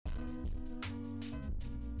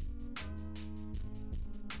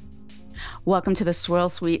Welcome to the Swirl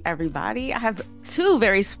Suite, everybody. I have two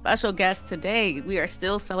very special guests today. We are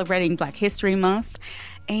still celebrating Black History Month,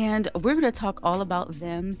 and we're going to talk all about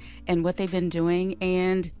them and what they've been doing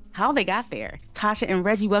and how they got there. Tasha and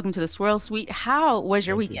Reggie, welcome to the Swirl Suite. How was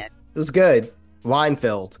your Thank you. weekend? It was good. Wine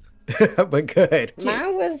filled, but good.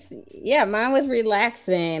 Cheers. Mine was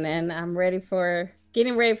relaxing and I'm ready for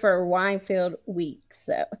getting ready for a wine-filled week.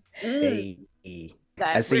 So, Mm, Hey,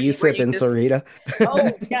 I that see you were you sipping, just? Sarita.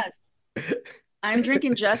 Oh, yes. I'm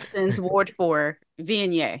drinking Justin's Ward 4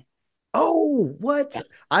 Viognier. Oh, what? Yes.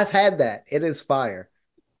 I've had that. It is fire.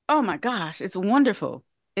 Oh my gosh, it's wonderful.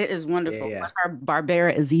 It is Yeah, wonderful. But yeah. her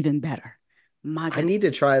Barbera is even better. My I goodness. need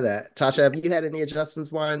to try that. Tasha, have you had any of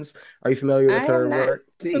Justin's wines? Are you familiar I with have her not work?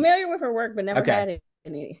 See. familiar with her work but never Okay. had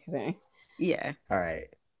anything. Yeah. All right.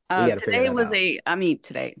 We got to figure Today that was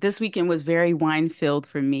out. this weekend was very wine filled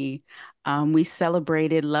for me. We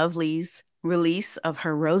celebrated Lovely's release of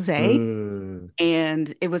her rosé, Mm,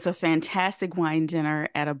 and it was a fantastic wine dinner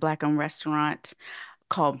at a Black-owned restaurant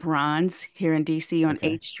called Bronze here in DC on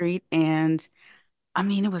okay. 8th Street. And I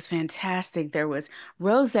mean, it was fantastic. There was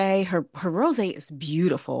rosé. Her rosé is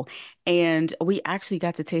beautiful, and we actually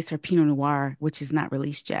got to taste her Pinot Noir, which is not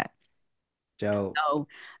released yet. Dope. So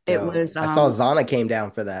it Dope. was I saw Zana came down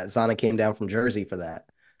for that. Zana came down from Jersey for that.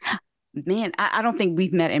 man, I don't think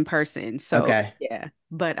we've met in person. So Okay. yeah.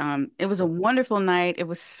 But it was a wonderful night. It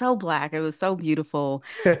was so black. It was so beautiful.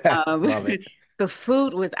 Um Love it. the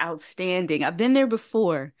food was outstanding. I've been there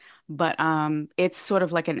before, but it's sort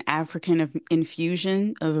of like an African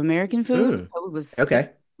infusion of American food. Mm, So it was okay.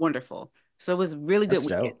 wonderful. So it was a really good That's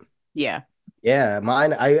weekend. dope. Yeah. Yeah,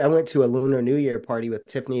 mine. I went to a Lunar New Year party with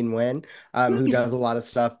Tiffany and Wen, who does Nice. a lot of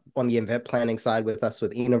stuff on the event planning side with us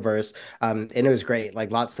with Universe. And it was great.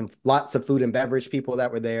 Like lots of food and beverage people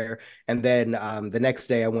that were there. And then the next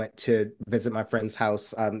day I went to visit my friend's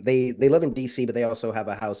house. They live in DC, but they also have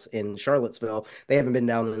a house in Charlottesville. They haven't been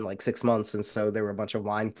down in like 6 months, and so there were a bunch of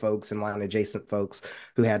wine folks and wine adjacent folks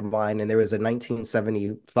who had wine. And there was a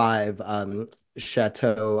 1975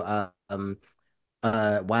 Chateau.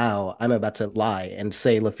 Wow, I'm about to lie and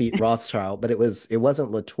say Lafite Rothschild, but it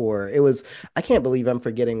wasn't Latour. It was I can't believe I'm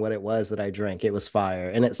forgetting what it was that I drank. It was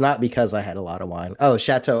fire, and it's not because I had a lot of wine. Oh,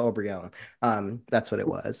 Chateau Aubrion. That's what it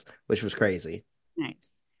was, which was crazy.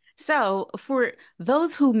 Nice. So, for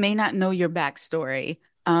those who may not know your backstory,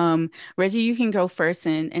 Reggie, you can go first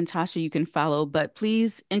and Tasha, you can follow, but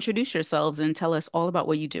please introduce yourselves and tell us all about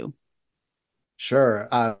what you do. Sure.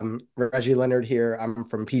 Reggie Leonard here. I'm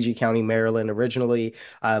from PG County, Maryland originally.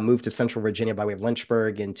 Moved to Central Virginia by way of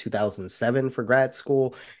Lynchburg in 2007 for grad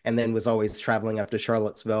school, and then was always traveling up to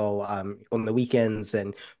Charlottesville on the weekends.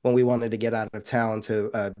 And when we wanted to get out of town to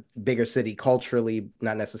a bigger city culturally,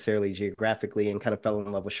 not necessarily geographically, and kind of fell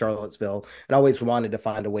in love with Charlottesville and always wanted to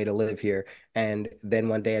find a way to live here. And then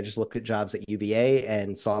one day I just looked at jobs at UVA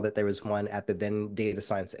and saw that there was one at the then Data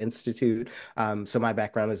Science Institute. So my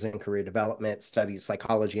background is in career development, studied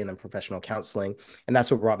psychology, and then professional counseling, and that's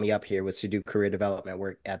what brought me up here was to do career development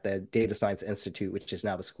work at the Data Science Institute, which is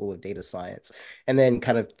now the School of Data Science. And then,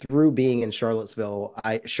 kind of through being in Charlottesville,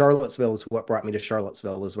 I Charlottesville is what brought me to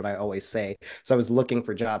Charlottesville, is what I always say. So I was looking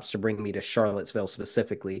for jobs to bring me to Charlottesville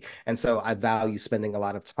specifically, and so I value spending a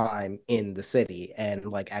lot of time in the city and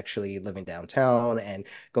like actually living downtown and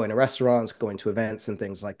going to restaurants, going to events, and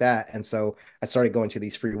things like that. And so I started going to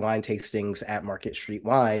these free wine tastings at Market Street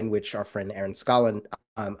Wine, which our friend Aaron Scollin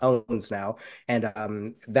owns now.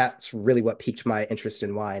 And that's really what piqued my interest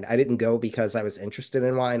in wine. I didn't go because I was interested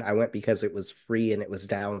in wine. I went because it was free and it was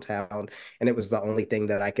downtown and it was the only thing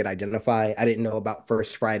that I could identify. I didn't know about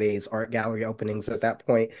First Friday's art gallery openings at that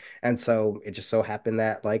point. And so it just so happened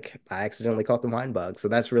that like I accidentally caught the wine bug. So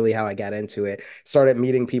that's really how I got into it. Started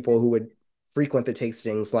meeting people who would frequent the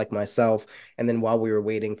tastings like myself. And then while we were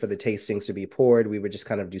waiting for the tastings to be poured, we would just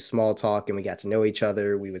kind of do small talk and we got to know each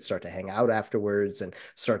other. We would start to hang out afterwards and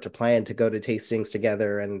start to plan to go to tastings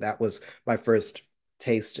together. And that was my first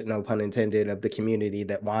taste, no pun intended, of the community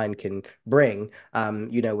that wine can bring,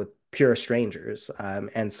 with pure strangers.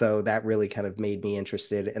 And so that really kind of made me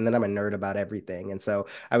interested. And then I'm a nerd about everything. And so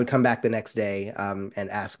I would come back the next day and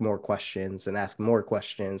ask more questions and ask more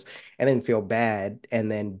questions and then feel bad and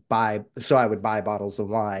then buy. So I would buy bottles of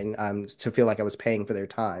wine to feel like I was paying for their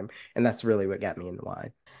time. And that's really what got me into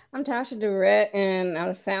wine. I'm Tasha Durrett, and I'm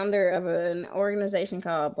the founder of an organization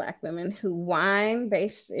called Black Women Who Wine,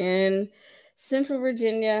 based in Central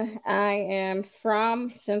Virginia. I am from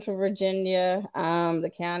Central Virginia,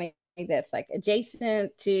 the county that's like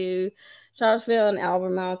adjacent to Charlottesville and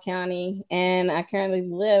Albemarle County. And I currently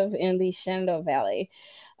live in the Shenandoah Valley.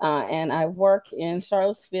 And I work in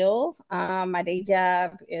Charlottesville. My day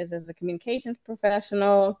job is as a communications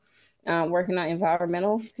professional, working on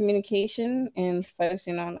environmental communication and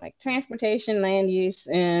focusing on like transportation, land use,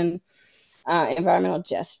 and environmental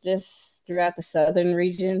justice throughout the southern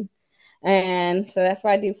region. And so that's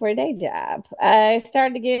what I do for a day job. I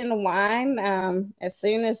started to get into wine as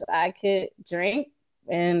soon as I could drink,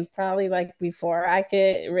 and probably like before I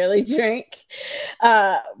could really drink.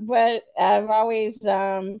 But I've always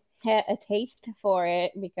had a taste for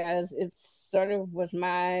it because it sort of was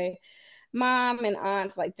my mom and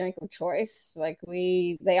aunts like drink of choice. Like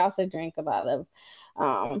they also drink a lot of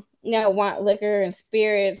want liquor and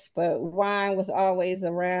spirits, but wine was always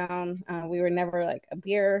around. We were never like a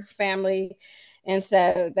beer family, and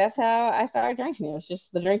so that's how I started drinking. It was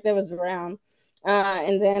just the drink that was around,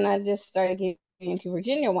 and then I just started getting into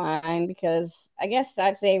Virginia wine because I guess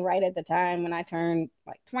I'd say right at the time when I turned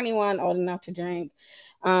like 21, old enough to drink,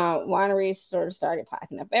 wineries sort of started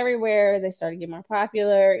popping up everywhere. They started getting more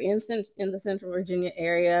popular in the Central Virginia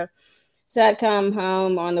area. So I'd come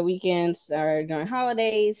home on the weekends or during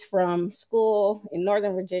holidays from school in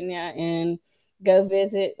Northern Virginia and go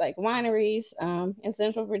visit like wineries in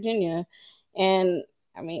Central Virginia. And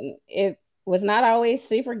I mean, it was not always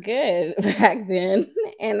super good back then.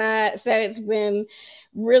 And so it's been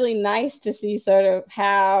really nice to see sort of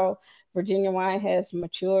how Virginia wine has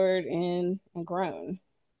matured and grown.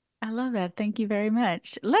 I love that. Thank you very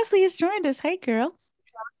much. Leslie has joined us. Hey, girl.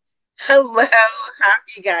 Hello, how are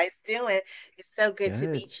you guys doing? It's so good to Good.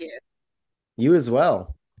 meet you. You as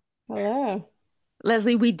well. Hello.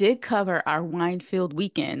 Leslie, we did cover our wine-filled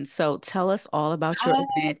weekend. So tell us all about your Oh,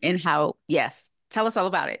 event and how, yes, tell us all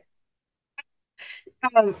about it.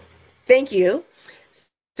 Um, thank you.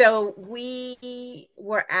 So we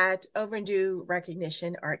were at Overdue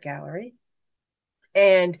Recognition Art Gallery,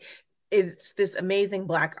 and it's this amazing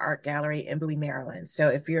Black art gallery in Bowie, Maryland. So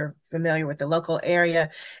if you're familiar with the local area,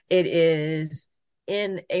 it is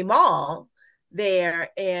in a mall there.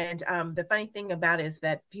 And the funny thing about it is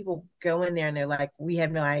that people go in there and they're like, we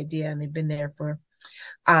have no idea. And they've been there for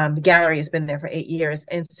the gallery has been there for 8 years.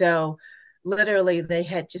 And so literally they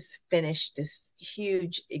had just finished this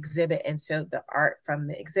huge exhibit. And so the art from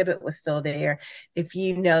the exhibit was still there. If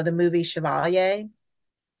you know the movie Chevalier,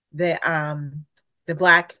 the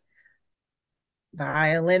black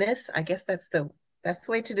violinist, I guess that's the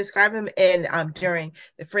way to describe him. And during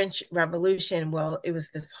the French Revolution, well, it was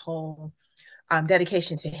this whole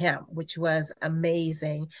dedication to him, which was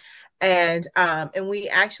amazing. And we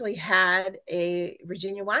actually had a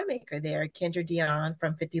Virginia winemaker there, Kendra Dion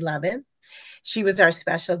from 5011. She was our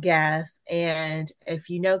special guest. And if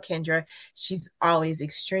you know Kendra, she's always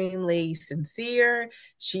extremely sincere.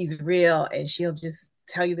 She's real, and she'll just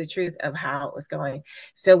tell you the truth of how it was going.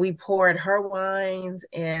 So we poured her wines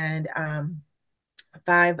and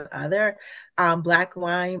five other Black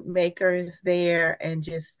winemakers there, and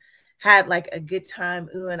just had like a good time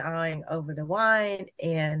ooh and ahhing over the wine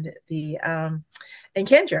and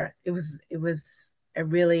Kendra. It was a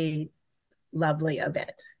really lovely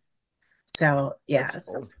event. So That's yes,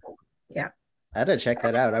 cool. yeah. I had to check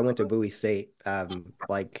that out. I went to Bowie State.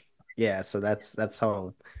 Yeah, so that's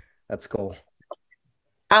home. That's cool.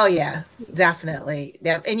 Oh yeah, definitely.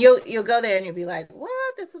 Yeah. And you'll go there and you'll be like, what?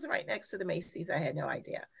 This was right next to the Macy's. I had no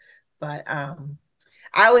idea. But I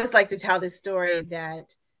always like to tell this story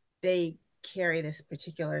that they carry this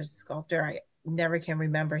particular sculptor. I never can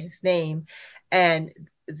remember his name. And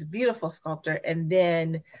it's a beautiful sculptor. And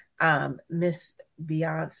then Miss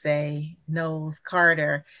Beyonce Knowles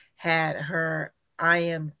Carter had her I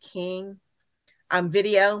Am King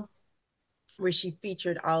video where she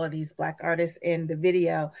featured all of these Black artists in the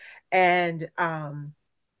video. And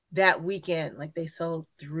that weekend, like they sold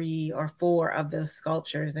 3 or 4 of those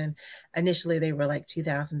sculptures. And initially they were like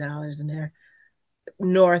 $2,000, and they're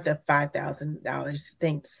north of $5,000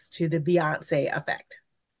 thanks to the Beyonce effect.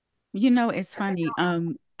 It's funny.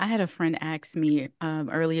 I had a friend ask me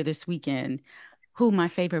earlier this weekend who my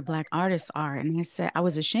favorite Black artists are, and I said I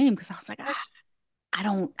was ashamed because I was like, I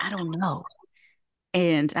don't know.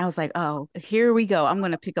 And I was like, oh, here we go. I'm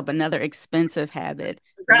going to pick up another expensive habit,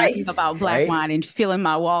 learning Right. about Black Right? wine and filling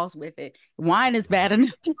my walls with it. Wine is bad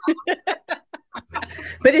enough. But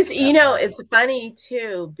That part. it's funny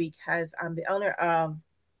too, because the owner of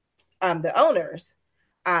the owners,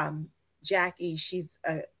 um, Jackie, she's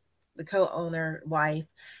the co-owner wife,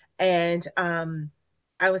 and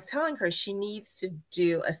I was telling her she needs to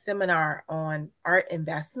do a seminar on art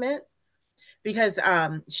investment because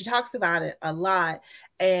she talks about it a lot.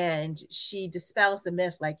 and she dispels the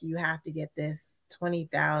myth like you have to get this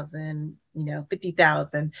 20,000,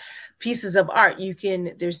 50,000 pieces of art.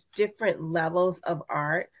 There's different levels of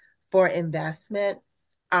art for investment,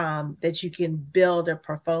 that you can build a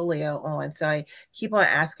portfolio on. So I keep on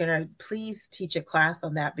asking her, please teach a class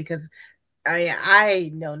on that, because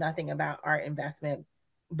I know nothing about art investment,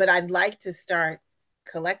 but I'd like to start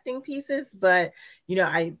collecting pieces. But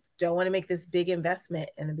I don't want to make this big investment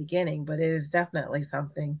in the beginning, but it is definitely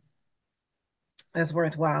something that's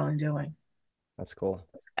worthwhile in doing. That's cool.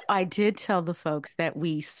 I did tell the folks that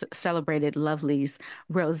we celebrated Lovely's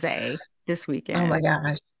rosé this Oh weekend. my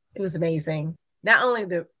gosh, it was amazing. Not only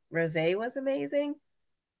the rosé was amazing,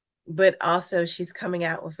 but also she's coming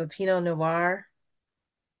out with a Pinot Noir,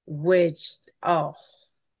 which, oh,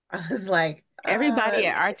 I was like, Everybody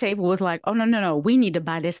at our table was like, "Oh, no, no, no, we need to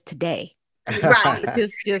buy this today." right.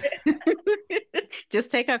 Just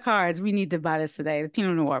just take our cards. We need to buy this today. The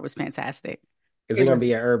Pinot Noir was fantastic. Is it It going to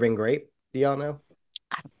be was, an urban grape? Do y'all know?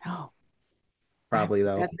 I don't know. Probably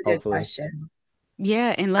though, that's a good hopefully. question.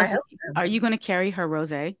 Yeah, I unless hope are so. you going to carry her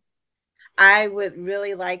rosé? I would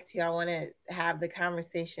really like to. I want to have the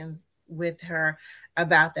conversations with her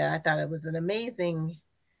about that. I thought it was an amazing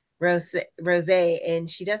rosé, and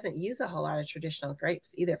she doesn't use a whole lot of traditional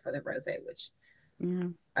grapes either for the rosé, which Yeah,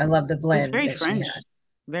 I love the it was blend very that she French, has.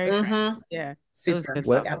 very French. Mm-hmm. Yeah, it was Super. good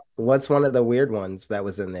What though. Yep. what's one of the weird ones that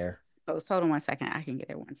was in there? Oh, so hold on 1 second. I can get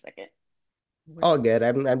it 1 second. All Where's good.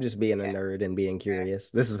 I'm just being a yeah, nerd and being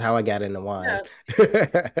curious. This is how I got into wine. No,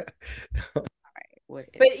 right? What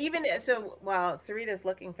but is even so, while Sarita's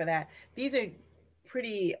looking for that, these are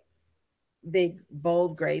pretty big,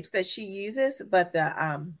 bold grapes that she uses, but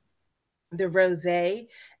the rosé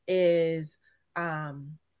is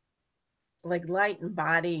um like light in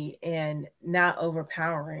body and not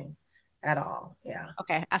overpowering at all. Yeah.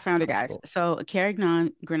 okay? I found it, That's guys. cool. So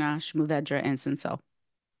Carignan, Grenache, Mourvedre, and Cinsault.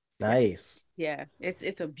 Yeah. Nice. Yeah,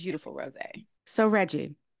 it's a beautiful rosé. So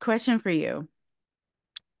Reggie, question for you.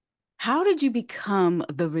 How did you become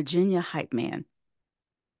the Virginia hype man?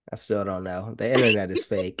 I still don't know. The internet is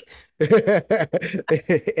fake.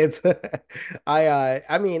 It's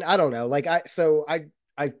I mean, I don't know. Like I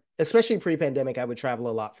especially pre-pandemic, I would travel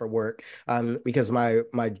a lot for work because my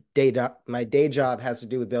day job has to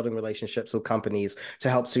do with building relationships with companies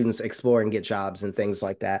to help students explore and get jobs and things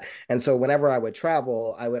like that. And so whenever I would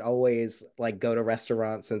travel, I would always like go to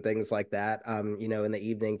restaurants and things like that in the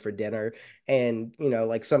evening for dinner. And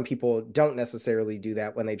like some people don't necessarily do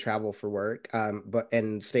that when they travel for work, but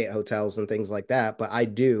and stay at hotels and things like that, but I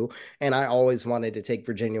do. And I always wanted to take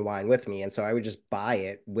Virginia wine with me, and so I would just buy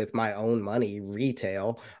it with my own money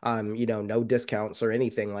retail, no discounts or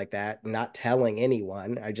anything like that, not telling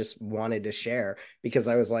anyone. I just wanted to share because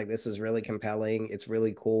I was like, this is really compelling, it's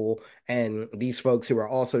really cool, and these folks who are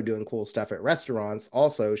also doing cool stuff at restaurants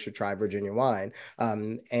also should try Virginia wine.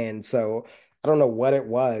 And so I don't know what it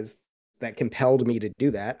was that compelled me to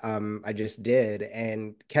do that. I just did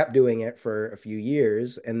and kept doing it for a few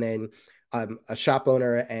years. And then a shop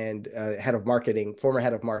owner and former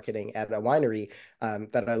head of marketing at a winery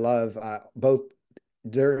that I love, both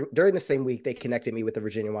during the same week they connected me with the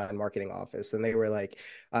Virginia Wine Marketing Office, and they were like,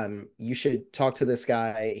 you should talk to this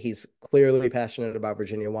guy, he's clearly passionate about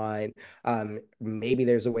Virginia wine. Maybe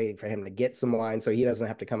there's a way for him to get some wine so he doesn't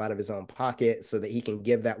have to come out of his own pocket, so that he can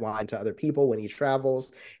give that wine to other people when he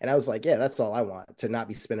travels. And I was like, yeah, that's all I want, to not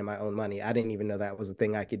be spending my own money. I didn't even know that was a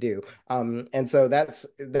thing I could do. And so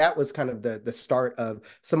that was kind of the start of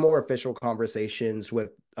some more official conversations with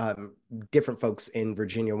different folks in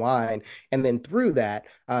Virginia wine. And then through that,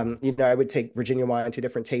 I would take Virginia wine to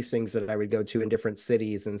different tastings that I would go to in different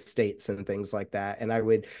cities and states and things like that. And I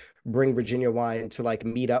would bring Virginia wine to like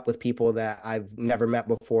meet up with people that I've never met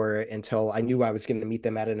before until I knew I was going to meet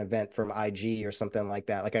them at an event from IG or something like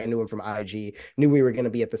that. Like I knew him from IG, knew we were going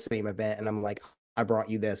to be at the same event. And I'm like, I brought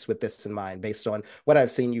you this with this in mind based on what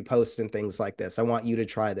I've seen you post and things like this. I want you to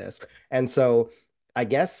try this. And so I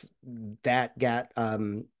guess that got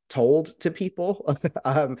told to people.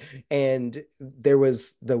 And there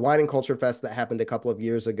was the Wine and Culture Fest that happened a couple of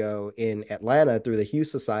years ago in Atlanta through the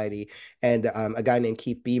Hughes Society. And a guy named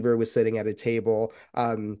Keith Beaver was sitting at a table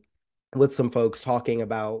with some folks talking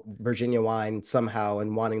about Virginia wine somehow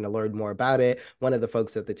and wanting to learn more about it. One of the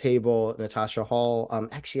folks at the table, Natasha Hall,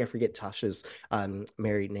 actually, I forget Tasha's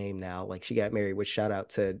married name now. Like she got married, which shout out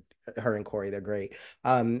to her and Corey. They're great.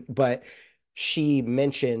 But she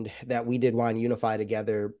mentioned that we did Wine Unify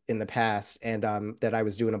together in the past, and that I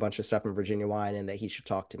was doing a bunch of stuff in Virginia wine and that he should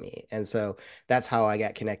talk to me. And so that's how I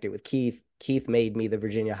got connected with Keith. Keith made me the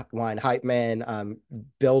Virginia wine hype man,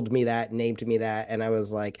 billed me that, named me that, and I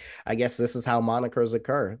was like, I guess this is how monikers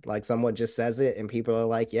occur. Like someone just says it, and people are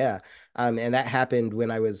like, yeah. And that happened when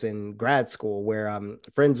I was in grad school, where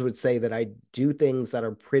friends would say that I do things that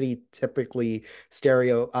are pretty typically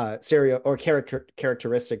stereo or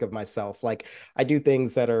characteristic of myself. Like I do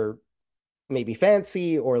things that are maybe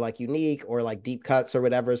fancy or like unique or like deep cuts or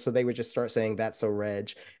whatever. So they would just start saying that's so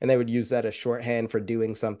Reg. And they would use that as shorthand for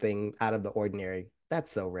doing something out of the ordinary.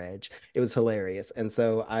 That's so Reg. It was hilarious. And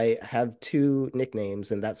so I have two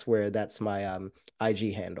nicknames, and that's my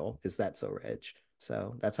IG handle is that so Reg.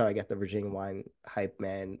 So that's how I get the Virginia Wine Hype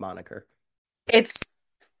Man moniker. It's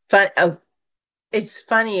fun. Oh, it's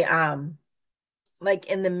funny.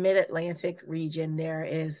 Like in the Mid-Atlantic region, there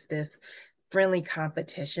is this friendly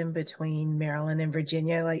competition between Maryland and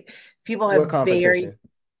Virginia. Like people What have very, competition?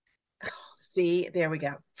 see, there we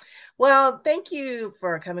go. Well, thank you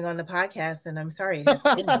for coming on the podcast, and I'm sorry it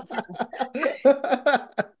hasn't been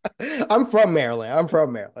that I'm from Maryland. I'm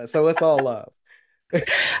from Maryland. So it's all love.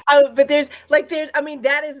 oh, but there's I mean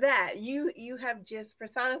that is that you have just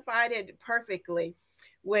personified it perfectly,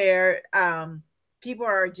 where people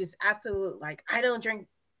are just absolute like I don't drink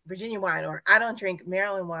Virginia wine or I don't drink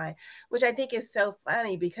Maryland wine, which I think is so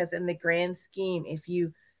funny because in the grand scheme, if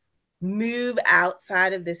you move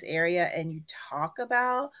outside of this area and you talk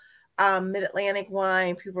about Mid-Atlantic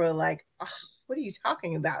wine, people are like, oh, what are you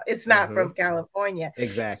talking about? It's not Hmm. from California.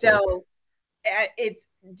 Exactly. So it's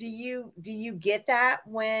do you get that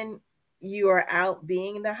when you are out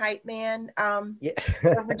being the hype man Yeah.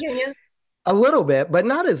 for Virginia? A little bit, but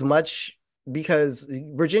not as much because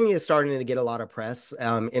Virginia is starting to get a lot of press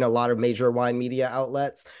in a lot of major wine media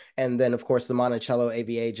outlets. And then, of course, the Monticello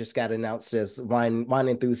AVA just got announced as wine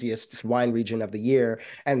enthusiast wine region of the year.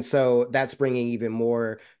 And so that's bringing even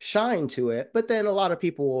more shine to it. But then a lot of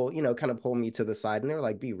people will, kind of pull me to the side and they're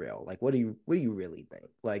like, be real. Like, what do you really think?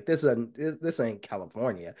 Like, this ain't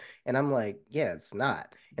California. And I'm like, yeah, it's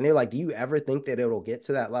not. And they're like, do you ever think that it'll get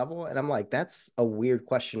to that level? And I'm like, that's a weird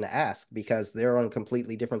question to ask because they're on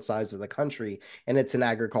completely different sides of the country and it's an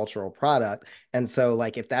agricultural product. And so,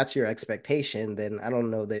 like, if that's your expectation, then I don't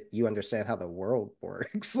know that you understand how the world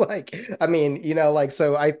works. Like, I mean, like,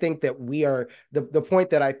 so I think that we are the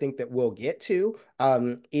point that I think that we'll get to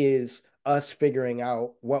is us figuring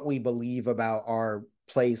out what we believe about our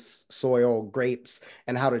place, soil, grapes,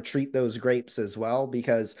 and how to treat those grapes as well,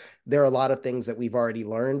 because there are a lot of things that we've already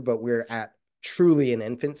learned, but we're at truly in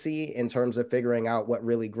infancy in terms of figuring out what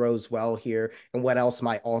really grows well here and what else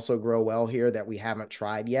might also grow well here that we haven't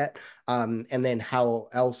tried yet. And then how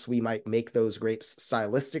else we might make those grapes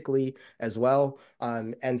stylistically as well.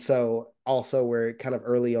 And so also we're kind of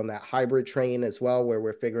early on that hybrid train as well, where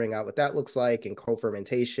we're figuring out what that looks like and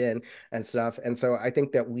co-fermentation and stuff. And so I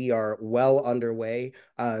think that we are well underway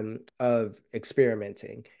of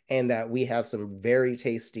experimenting and that we have some very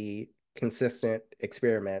tasty consistent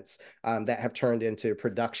experiments that have turned into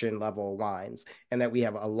production level wines, and that we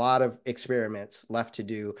have a lot of experiments left to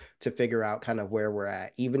do to figure out kind of where we're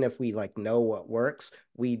at. Even if we like know what works,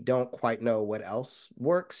 we don't quite know what else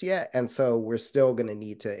works yet, and so we're still going to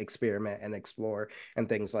need to experiment and explore and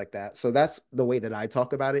things like that. So that's the way that I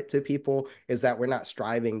talk about it to people, is that we're not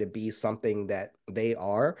striving to be something that they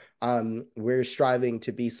are. We're striving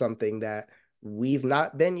to be something that we've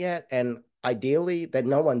not been yet, and ideally that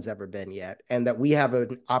no one's ever been yet, and that we have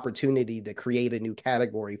an opportunity to create a new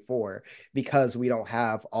category for, because we don't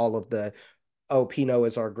have all of the, oh, Pinot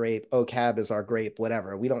is our grape, oh, Cab is our grape,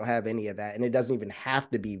 whatever. We don't have any of that, and it doesn't even have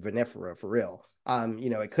to be vinifera for real.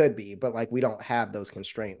 It could be, but like we don't have those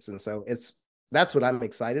constraints, and so that's what I'm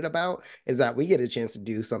excited about, is that we get a chance to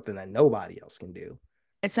do something that nobody else can do.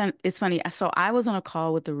 It's funny. So I was on a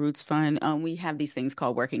call with the Roots Fund. We have these things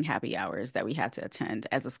called working happy hours that we had to attend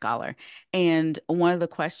as a scholar. And one of the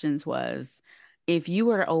questions was, if you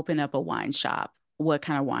were to open up a wine shop, what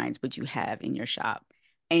kind of wines would you have in your shop?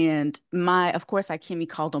 And of course, Kimmy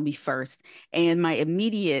called on me first, and my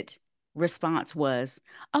immediate response was,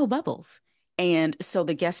 "Oh, bubbles." And so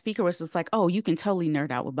the guest speaker was just like, "Oh, you can totally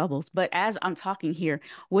nerd out with bubbles." But as I'm talking here,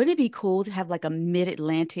 wouldn't it be cool to have like a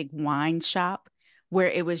mid-Atlantic wine shop? Where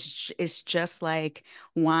it's just like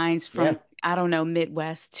wines from, Yeah, I don't know,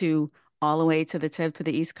 Midwest to all the way to the tip to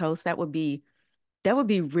the East Coast. That would be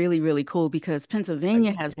really, really cool because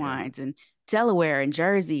Pennsylvania has yeah, wines and Delaware and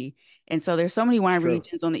Jersey. And so there's so many it's wine true.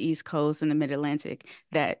 regions on the East Coast and the Mid-Atlantic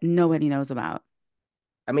that nobody knows about.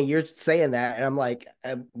 I mean, you're saying that, and I'm like,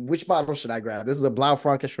 which bottle should I grab? This is a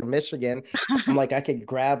Blaufränkisch from Michigan. I'm like, I could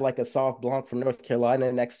grab like a Sauv Blanc from North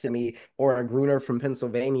Carolina next to me, or a Gruner from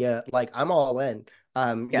Pennsylvania. Like, I'm all in.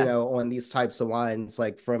 you Yeah. know, on these types of wines,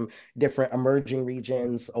 like from different emerging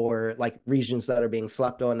regions or like regions that are being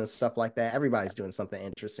slept on and stuff like that. Everybody's doing something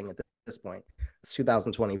interesting at this point. It's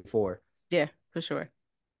 2024. Yeah, for sure.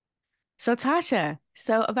 So, Tasha,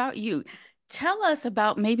 so about you, tell us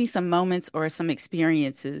about maybe some moments or some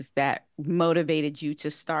experiences that motivated you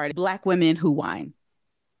to start Black Women Who Wine.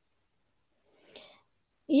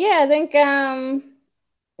 Yeah, I think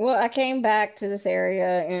well, I came back to this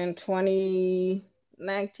area in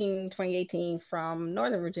 2019, 2018 from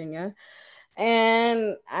Northern Virginia.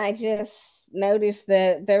 And I just noticed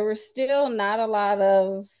that there were still not a lot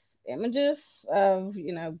of images of,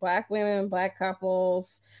 Black women, Black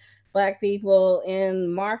couples, Black people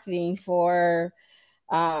in marketing for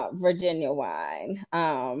Virginia wine.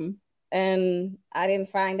 And I didn't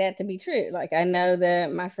find that to be true. Like, I know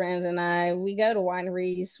that my friends and I, we go to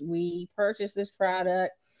wineries, we purchase this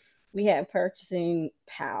product, we have purchasing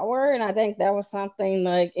power. And I think that was something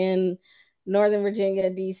like in Northern Virginia,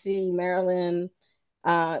 DC, Maryland.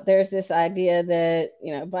 There's this idea that,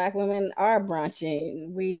 Black women are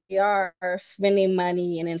brunching, we are spending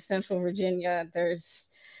money, and in Central Virginia, there's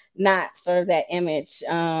not sort of that image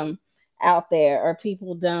out there, or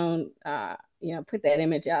people don't, put that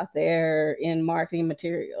image out there in marketing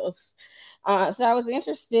materials. So I was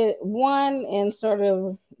interested, one, in sort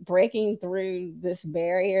of breaking through this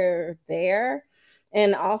barrier there,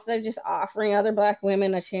 and also just offering other Black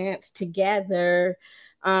women a chance to gather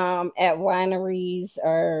at wineries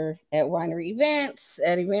or at winery events,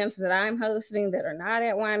 at events that I'm hosting that are not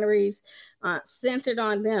at wineries, centered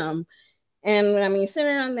on them. And I mean,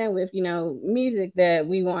 centered on them with, music that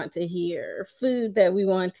we want to hear, food that we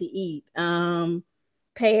want to eat,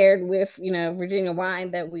 paired with, Virginia wine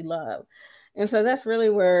that we love. And so that's really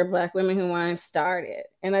where Black Women Who Wine started.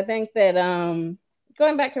 And I think that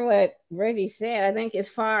going back to what Reggie said, I think as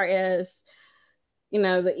far as,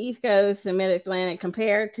 the East Coast and Mid Atlantic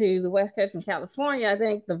compared to the West Coast and California, I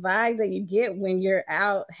think the vibe that you get when you're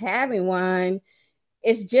out having wine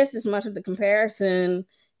is just as much of the comparison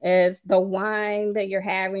as the wine that you're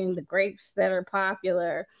having, the grapes that are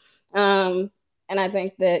popular. And I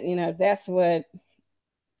think that, that's what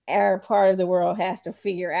our part of the world has to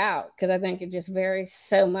figure out, because I think it just varies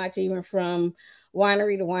so much, even from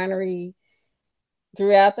winery to winery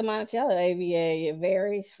throughout the Monticello AVA. It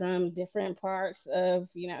varies from different parts of,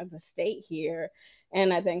 the state here.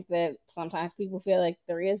 And I think that sometimes people feel like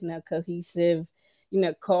there is no cohesive,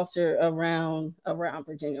 culture around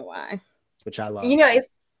Virginia wine. Which I You love. know,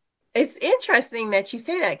 it's interesting that you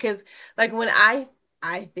say that, because like I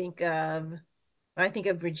think of when I think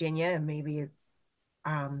of Virginia, and maybe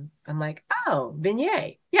I'm like, oh,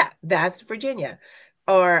 Vignette. Yeah, that's Virginia.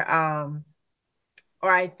 Or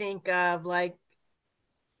I think of like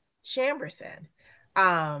Chamberson,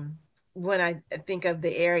 um, when I think of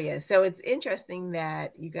the area. So it's interesting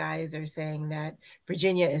that you guys are saying that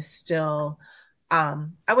Virginia is still, I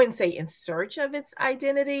wouldn't say in search of its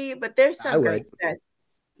identity, but there's I some would. grapes that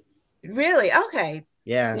really, okay.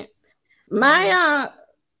 Yeah. Yeah. My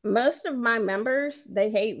most of my members, they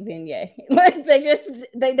hate Vignette. Like,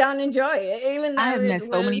 they don't enjoy it, even I though have met it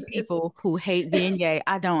so many was it's people who hate Viognier.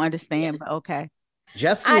 I don't yeah. understand, but okay. I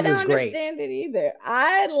Jesse's don't is great. understand it either.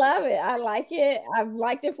 I love it. I like it. I've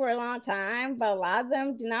liked it for a long time, but a lot of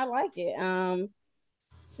them do not like it.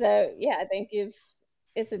 So yeah, I think it's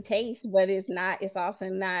a taste, but it's also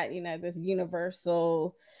not, this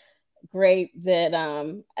universal grape that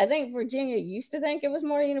I think Virginia used to think it was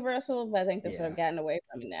more universal, but I think they've sort of Yeah. gotten away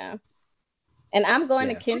from it now. And I'm going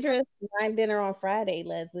to Yeah. Kendra's wine dinner on Friday,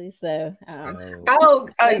 Leslie. So Oh,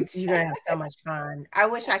 Oh, you're gonna have so much fun. I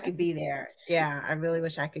wish I could be there. Yeah, I really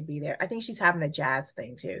wish I could be there. I think she's having a jazz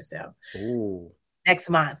thing too. So ooh, next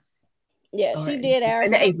month yeah, or she in did our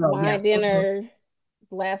April. Yeah. wine dinner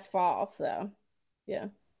last fall. So yeah.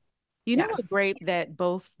 You know, a Yes. grape that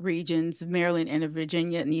both regions, Maryland and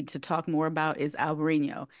Virginia, need to talk more about is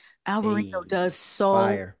Albarino. Albarino hey, does so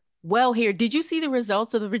fire. well here. Did you see the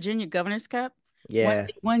results of the Virginia Governor's Cup? Yeah.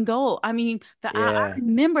 One goal. I mean, I Yeah.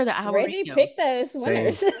 remember the Reggie Albarinos. picked those Same.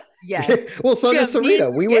 winners. Yes. Well, so did Yeah, me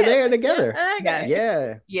and Sarita. We were yes, there together. yes. Okay.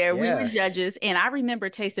 Yeah. Yeah, we were Yeah. judges, and I remember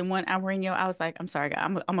tasting one Albarino. I was like, "I'm sorry, guys.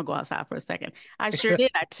 I'm gonna go outside for a second." I sure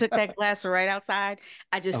did. I took that glass right outside.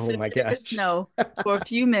 I just Oh sipped my it in the gosh. snow for a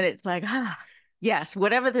few minutes, like, yes,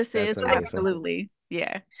 whatever this That's is, amazing. absolutely,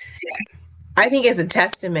 yeah, I think it's a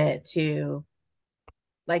testament to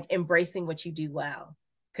like embracing what you do well.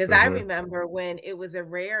 Because I Hmm. remember when it was a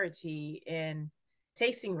rarity in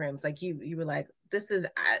tasting rooms, like you were like, "This is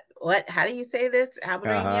what? How do you say this, Uh-huh.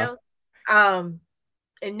 Albarino?" Um,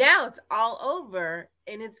 And now it's all over,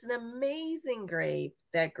 and it's an amazing grape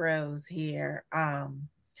that grows here, and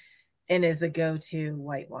is a go-to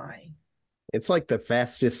white wine. It's like the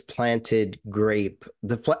fastest planted grape,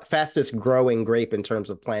 the fastest growing grape in terms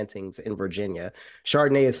of plantings in Virginia.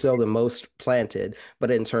 Chardonnay is still the most planted,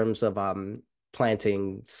 but in terms of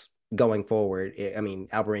plantings going forward, I mean,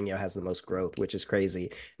 Albarino has the most growth, which is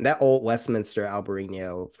crazy. And that old Westminster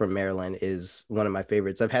Albarino from Maryland is one of my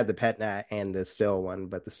favorites. I've had the Pet Nat and the still one,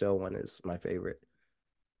 but the still one is my favorite.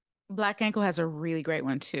 Black Ankle has a really great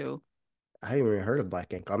one too. I haven't even heard of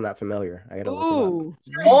Black Ink. I'm not familiar. I gotta look him up. Ooh,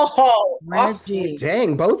 Oh, Reggie.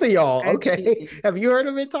 Dang, both of y'all. Okay. Reggie. Have you heard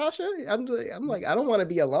of it, Tasha? I'm like, I don't want to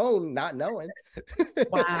be alone not knowing. I've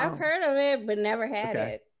Wow. heard of it, but never had Okay.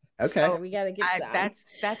 it. Okay. So So we got to get some.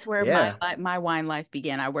 that's where Yeah. my wine life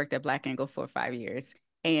began. I worked at Black Angle for 5 years,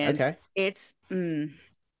 and Okay. it's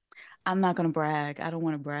I'm not gonna brag. I don't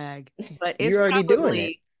want to brag, but it's You're already doing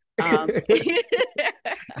it. probably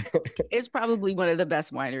it's probably one of the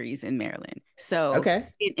best wineries in Maryland. So Okay.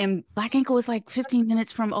 and Black Ankle is like 15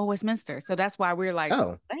 minutes from Old Westminster. So that's why we're like,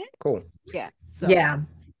 Oh, what? cool. Yeah. So yeah,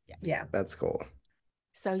 yeah. yeah. That's cool.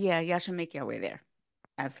 So yeah, y'all should make your way there.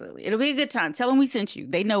 Absolutely. It'll be a good time. Tell them we sent you.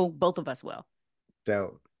 They know both of us well.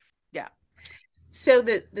 Dope. Yeah. So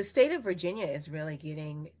the state of Virginia is really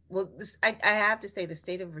getting well. I have to say the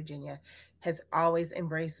state of Virginia has always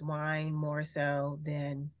embraced wine more so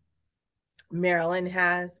than Maryland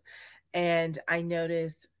has. And I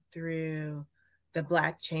noticed through the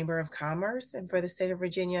Black Chamber of Commerce and for the state of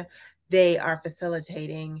Virginia, they are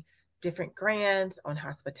facilitating different grants on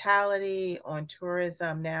hospitality, on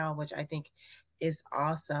tourism now, which I think is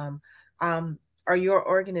awesome. Are your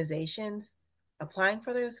organizations applying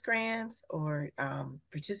for those grants or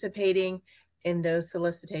participating in those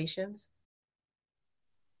solicitations?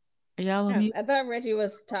 Y'all on Yeah, mute? I thought Reggie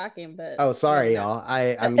was talking, but Oh, yeah, sorry, no. y'all.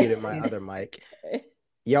 I muted my other mic.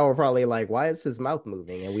 Y'all were probably like, why is his mouth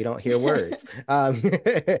moving and we don't hear words?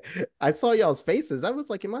 I saw y'all's faces. I was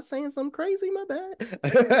like, am I saying something crazy? My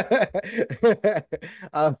bad.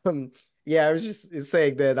 Yeah, I was just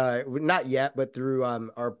saying that not yet, but through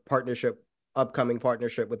our upcoming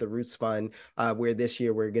partnership with the Roots Fund, where this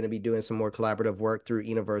year we're going to be doing some more collaborative work through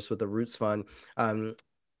Universe with the Roots Fund.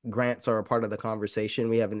 Grants are a part of the conversation.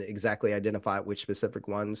 We haven't exactly identified which specific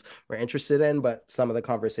ones we're interested in, but some of the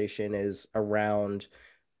conversation is around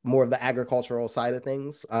more of the agricultural side of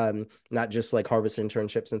things, not just like harvest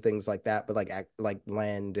internships and things like that, but like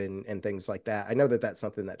land and things like that. I know that that's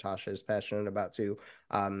something that Tasha is passionate about too.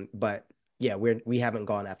 But yeah, we haven't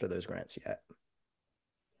gone after those grants yet.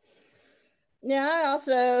 Yeah, I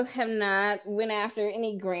also have not went after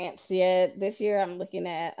any grants yet. This year I'm looking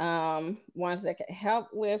at ones that could help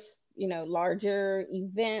with, larger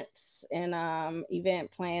events and event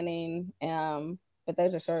planning. But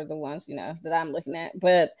those are sort of the ones, that I'm looking at.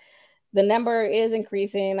 But the number is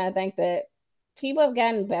increasing. I think that people have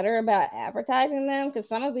gotten better about advertising them because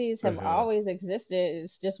some of these have Mm-hmm. always existed.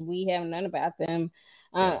 It's just we haven't known about them.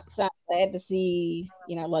 Yeah. So I'm glad to see,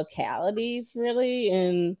 localities really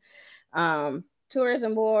and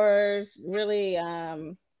tourism boards really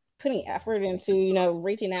putting effort into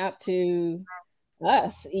reaching out to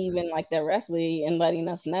us even like directly and letting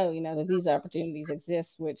us know that these opportunities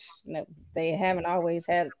exist, which they haven't always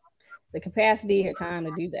had the capacity or time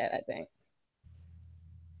to do that, I think.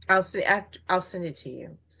 I'll send it to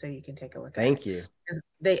you so you can take a look at it. Thank you.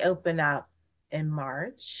 They open up in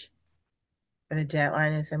March. The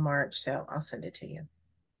deadline is in March, so I'll send it to you.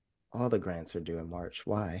 All the grants are due in March.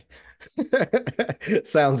 Why?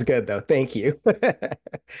 Sounds good though. Thank you.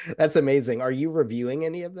 That's amazing. Are you reviewing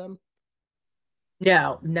any of them?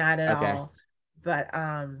 No, not at Okay. all. But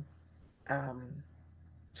um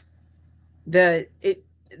the it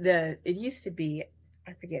used to be,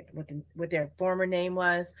 I forget what their former name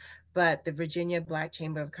was, but the Virginia Black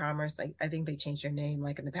Chamber of Commerce, I think they changed their name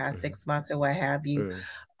like in the past Mhm. 6 months or what have you, Mm.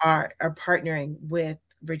 are partnering with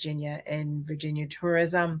Virginia and Virginia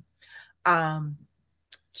tourism um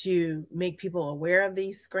to make people aware of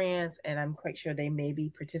these grants, and I'm quite sure they may be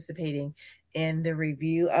participating in the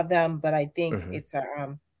review of them. But I think Mhm. it's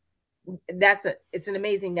an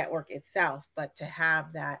amazing network itself, but to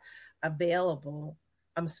have that available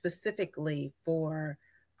specifically for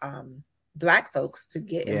um, Black folks to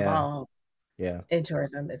get Yeah. involved Yeah. in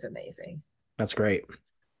tourism is amazing. That's great.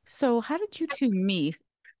 So how did you two meet?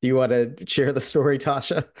 Do you want to share the story,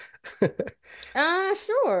 Tasha?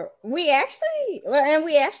 Sure. We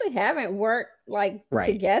actually haven't worked like Right.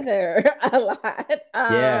 together a lot.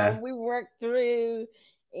 Yeah. We worked through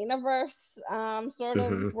Universe, sort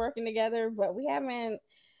of Hmm. working together, but we haven't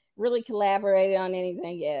really collaborated on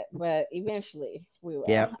anything yet, but eventually we will.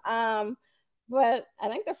 Yeah. But I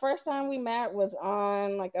think the first time we met was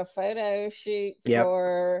on like a photo shoot Yep.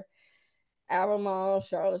 for Albemarle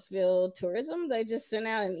Charlottesville Tourism. They just sent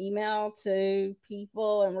out an email to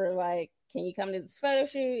people and were like, "Can you come to this photo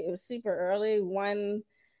shoot?" It was super early one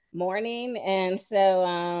morning, and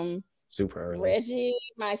so Super early. Reggie,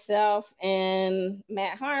 myself, and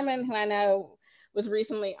Matt Harmon, who I know was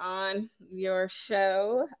recently on your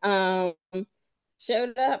show,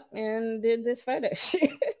 showed up and did this photo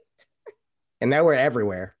shoot. And now we're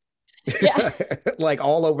everywhere. Yeah. Like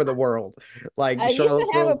all over the world. Like I used to have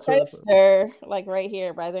Charlottesville a tourism. poster like right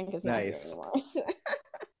here, but I think it's not here Nice. anymore.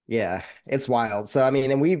 Yeah, it's wild. So I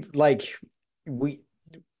mean, and we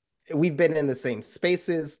we've been in the same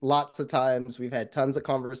spaces lots of times. We've had tons of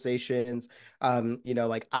conversations.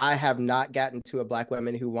 Like I have not gotten to a Black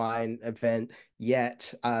Women Who Wine event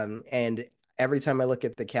yet. And every time I look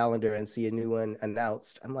at the calendar and see a new one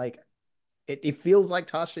announced, I'm like, it feels like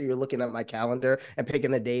Tasha, you're looking at my calendar and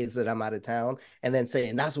picking the days that I'm out of town and then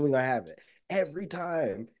saying that's when we're gonna have it. Every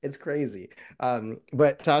time. It's crazy.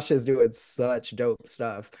 But Tasha's doing such dope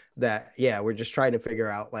stuff that yeah, we're just trying to figure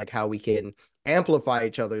out like how we can amplify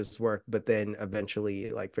each other's work, but then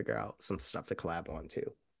eventually like figure out some stuff to collab on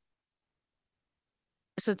too.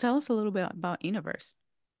 So tell us a little bit about Universe.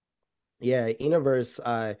 Yeah, Universe,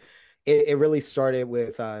 it really started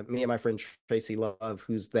with me and my friend Tracy Love,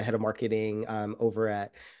 who's the head of marketing over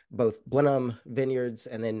at both Blenheim Vineyards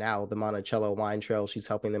and then now the Monticello Wine Trail. She's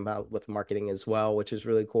helping them out with marketing as well, which is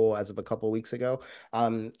really cool as of a couple of weeks ago.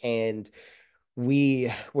 And we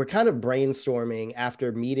were kind of brainstorming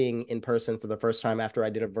after meeting in person for the first time after I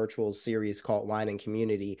did a virtual series called Wine and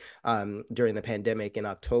Community during the pandemic in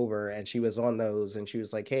October. And she was on those and she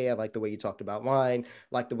was like, "Hey, I like the way you talked about wine,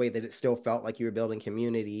 like the way that it still felt like you were building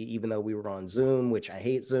community, even though we were on Zoom, which I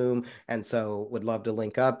hate Zoom. And so would love to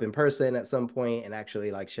link up in person at some point and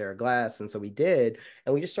actually like share a glass." And so we did.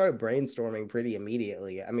 And we just started brainstorming pretty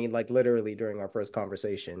immediately. I mean, like literally during our first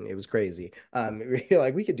conversation, it was crazy. We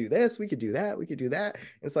like, we could do this, we could do that, we could do that.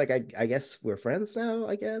 It's like, I guess we're friends now,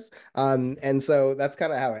 I guess. And so that's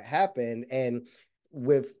kind of how it happened. And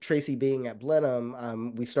with Tracy being at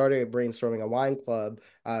Blenheim, we started brainstorming a wine club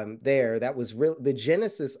there. That was real. The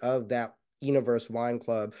genesis of that Universe Wine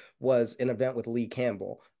Club was an event with Lee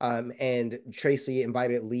Campbell. And Tracy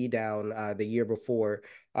invited Lee down the year before.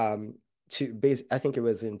 I think it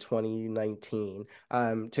was in 2019,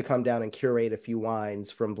 to come down and curate a few wines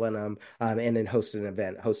from Blenheim, and then host an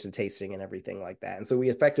event, host a tasting and everything like that. And so we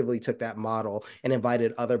effectively took that model and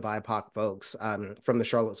invited other BIPOC folks from the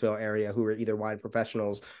Charlottesville area who were either wine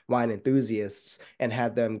professionals, wine enthusiasts, and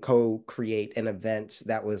had them co-create an event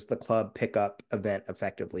that was the club pickup event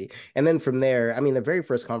effectively. And then from there, I mean, the very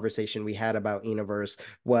first conversation we had about Universe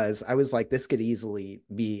was I was like, this could easily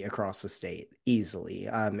be across the state, easily,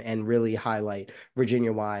 and really highlight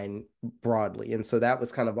Virginia wine broadly. And so that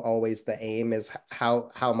was kind of always the aim is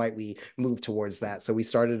how might we move towards that. So we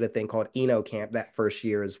started a thing called Eno Camp that first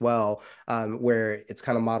year as well, where it's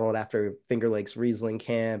kind of modeled after Finger Lakes Riesling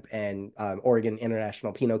Camp and Oregon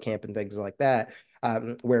International Pinot Camp and things like that.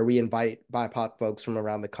 Where we invite BIPOC folks from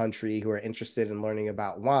around the country who are interested in learning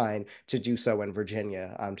about wine to do so in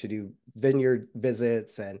Virginia, to do vineyard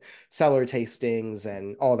visits and cellar tastings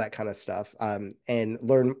and all that kind of stuff, and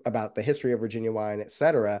learn about the history of Virginia wine,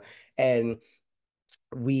 etc. And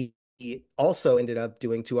we also ended up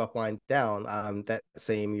doing Two Up Wine Down that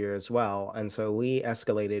same year as well. And so we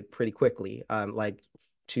escalated pretty quickly, like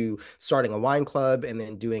to starting a wine club and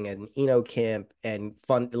then doing an Eno camp and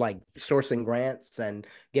fund like sourcing grants and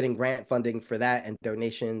getting grant funding for that and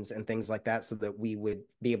donations and things like that so that we would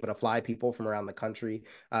be able to fly people from around the country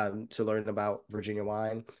to learn about Virginia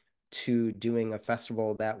wine, to doing a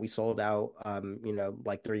festival that we sold out,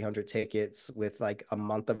 like 300 tickets with like a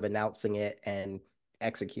month of announcing it and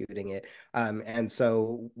executing it. And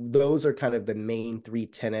so those are kind of the main three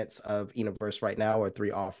tenets of Universe right now, or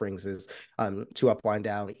three offerings is Two Up, Wine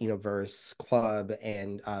Down, Universe Club,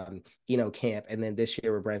 and Eno Camp. And then this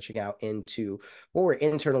year we're branching out into what we're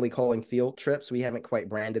internally calling field trips. We haven't quite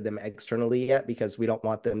branded them externally yet because we don't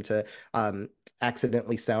want them to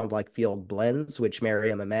accidentally sound like field blends, which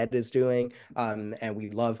Mariam Ahmed is doing. And we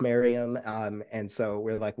love Mariam. And so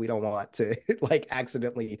we're like, we don't want to like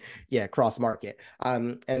accidentally, yeah, cross market.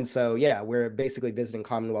 And so, yeah, we're basically visiting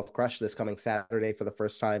Commonwealth Crush this coming Saturday for the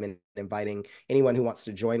first time and inviting anyone who wants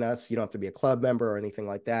to join us. You don't have to be a club member or anything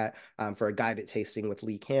like that, for a guided tasting with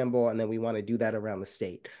Lee Campbell. And then we want to do that around the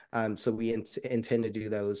state. So we intend to do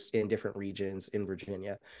those in different regions in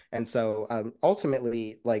Virginia. And so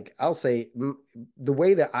ultimately, like I'll say, the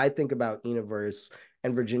way that I think about Universe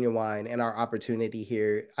and Virginia wine and our opportunity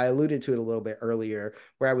here. I alluded to it a little bit earlier,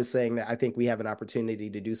 where I was saying that I think we have an opportunity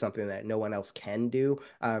to do something that no one else can do,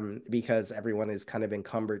 because everyone is kind of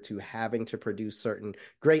encumbered to having to produce certain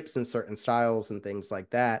grapes and certain styles and things like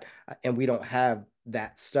that. And we don't have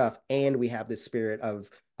that stuff. And we have this spirit of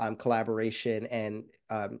collaboration and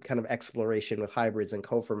kind of exploration with hybrids and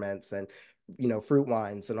co-ferments and fruit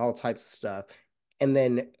wines and all types of stuff. And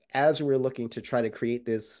then as we're looking to try to create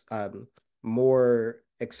this more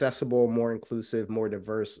accessible, more inclusive, more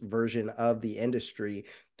diverse version of the industry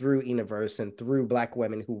through Universe and through Black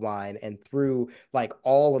Women Who Wine and through like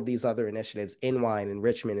all of these other initiatives, in wine and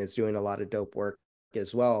Richmond is doing a lot of dope work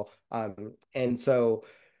as well. And so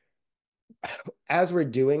as we're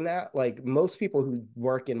doing that, like most people who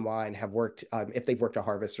work in wine have worked, if they've worked a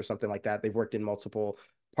harvest or something like that, they've worked in multiple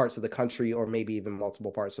parts of the country or maybe even multiple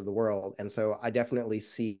parts of the world. And so I definitely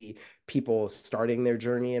see people starting their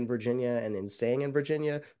journey in Virginia and then staying in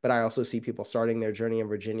Virginia, but I also see people starting their journey in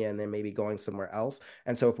Virginia and then maybe going somewhere else.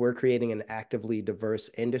 And so if we're creating an actively diverse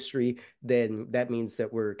industry, then that means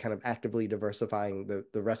that we're kind of actively diversifying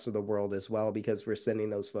the rest of the world as well, because we're sending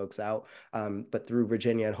those folks out, but through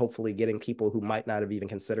Virginia and hopefully getting people who might not have even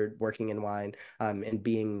considered working in wine and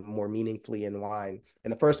being more meaningfully in wine in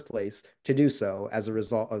the first place to do so as a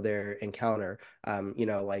result of their encounter,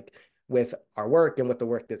 like with our work and with the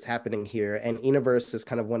work that's happening here. And Universe is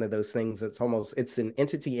kind of one of those things that's almost, it's an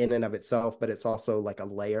entity in and of itself, but it's also like a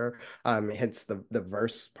layer, hence the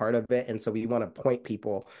verse part of it. And so we want to point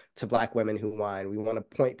people to Black Women Who Wine. We want to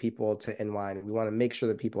point people to In Wine. We want to make sure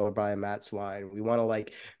that people are buying Matt's wine. We want to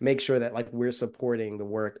like make sure that like we're supporting the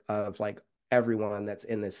work of like everyone that's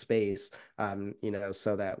in this space,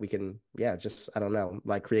 so that we can, yeah, just, I don't know,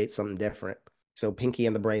 like create something different. So Pinky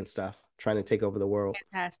and the Brain stuff, trying to take over the world.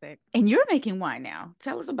 Fantastic. And you're making wine now.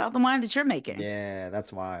 Tell us about the wine that you're making. Yeah,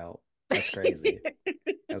 that's wild. That's crazy.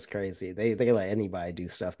 That's crazy. They let anybody do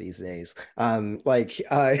stuff these days.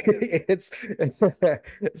 It's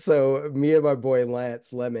so me and my boy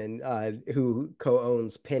Lance Lemon, who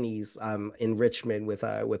co-owns Pennies in Richmond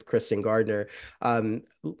with Kristen Gardner.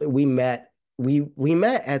 We met we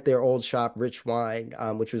met at their old shop, Rich Wine,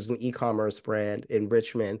 which was an e-commerce brand in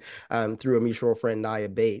Richmond, through a mutual friend, Naya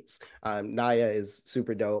Bates. Naya is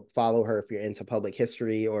super dope. Follow her if you're into public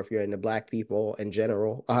history or if you're into Black people in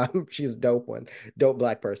general. She's a dope one, dope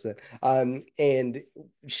Black person. And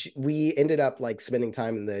we ended up like spending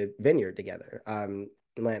time in the vineyard together.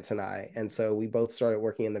 Lance and I. And so we both started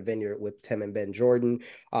working in the vineyard with Tim and Ben Jordan.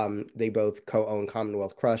 They both co-own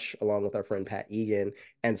Commonwealth Crush along with our friend Pat Egan.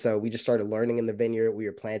 And so we just started learning in the vineyard. We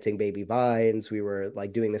were planting baby vines. We were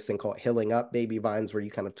like doing this thing called hilling up baby vines, where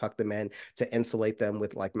you kind of tuck them in to insulate them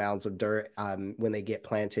with like mounds of dirt when they get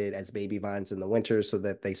planted as baby vines in the winter so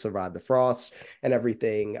that they survive the frost and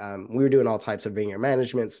everything. We were doing all types of vineyard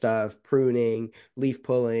management stuff, pruning, leaf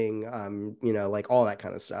pulling, like all that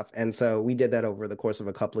kind of stuff. And so we did that over the course of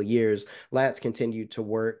a couple of years. Lance continued to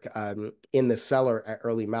work in the cellar at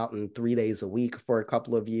Early Mountain 3 days a week for a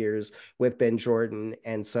couple of years with Ben Jordan.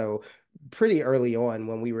 And so pretty early on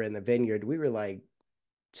when we were in the vineyard, we were like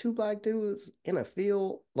two Black dudes in a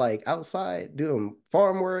field, like outside doing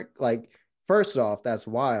farm work. Like, first off, that's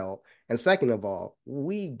wild. And second of all,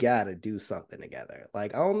 we gotta do something together.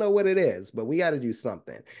 Like, I don't know what it is, but we gotta do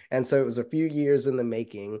something. And so it was a few years in the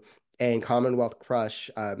making, and Commonwealth Crush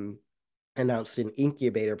announced an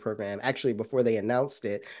incubator program. Actually, before they announced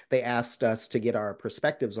it, they asked us to get our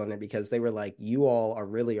perspectives on it because they were like, you all are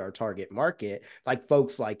really our target market, like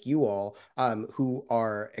folks like you all who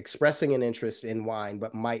are expressing an interest in wine,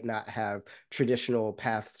 but might not have traditional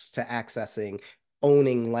paths to accessing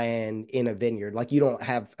owning land in a vineyard. Like, you don't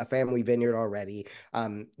have a family vineyard already.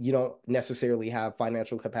 You don't necessarily have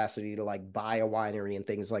financial capacity to like buy a winery and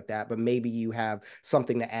things like that, but maybe you have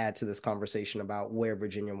something to add to this conversation about where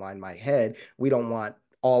Virginia wine might head. We don't want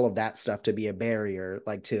all of that stuff to be a barrier,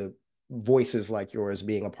 like to voices like yours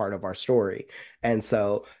being a part of our story. And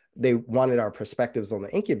so they wanted our perspectives on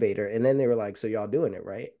the incubator, and then they were like, so y'all doing it,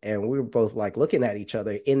 right? And we were both like looking at each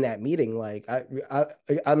other in that meeting like,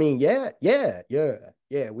 I mean, yeah,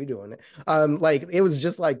 we doing it. Like it was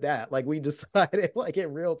just like that. Like we decided like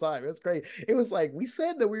in real time. It's great. It was like we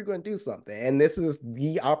said that we were going to do something, and this is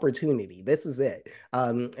the opportunity. This is it.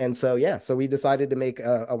 And so yeah, so we decided to make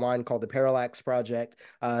a wine called the Parallax Project.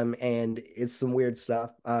 And it's some weird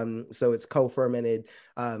stuff. So it's co-fermented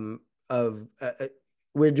of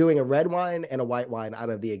we're doing a red wine and a white wine out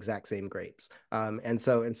of the exact same grapes. And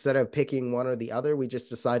so instead of picking one or the other, we just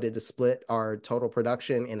decided to split our total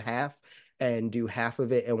production in half and do half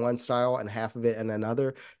of it in one style and half of it in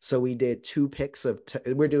another. So we did two picks of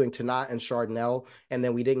we're doing Tannat and Chardonnay, and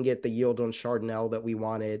then we didn't get the yield on Chardonnay that we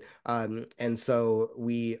wanted. And so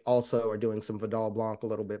we also are doing some Vidal Blanc, a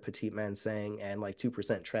little bit Petit Manseng, and like 2%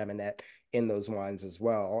 Traminette in those wines as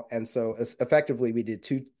well. And so effectively we did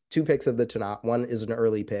two picks of the Tannat. One is an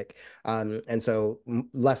early pick, and so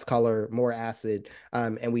less color, more acid,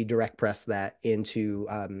 and we direct press that into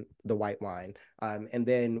the white wine. And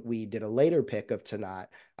then we did a later pick of Tannat,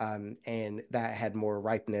 and that had more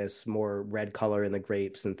ripeness, more red color in the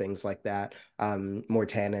grapes and things like that, more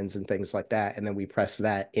tannins and things like that. And then we pressed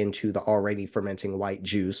that into the already fermenting white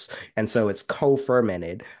juice. And so it's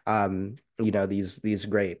co-fermented. These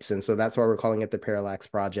grapes, and so that's why we're calling it the Parallax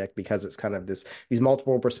Project, because it's kind of these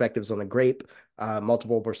multiple perspectives on a grape,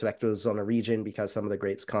 multiple perspectives on a region, because some of the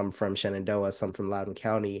grapes come from Shenandoah, some from Loudoun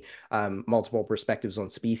County, multiple perspectives on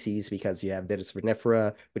species, because you have Vitis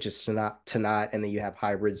vinifera, which is Tannat, and then you have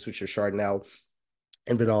hybrids, which are Chardonnay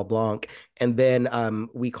and Vidal Blanc. And then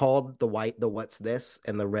we called the white the What's This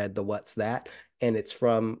and the red the What's That. And it's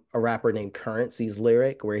from a rapper named Currency's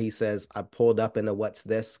lyric where he says, I pulled up in a What's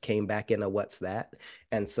This, came back in a What's That.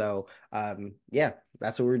 And so, yeah,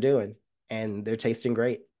 that's what we're doing. And they're tasting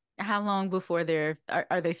great. How long before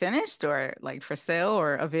are they finished or like for sale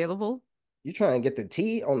or available? You trying to get the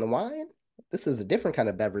tea on the wine? This is a different kind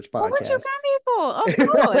of beverage Well, what you podcast. got me for? Of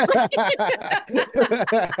course.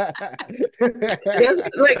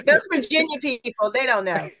 Those Virginia people, they don't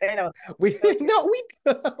know. They don't know. We no, we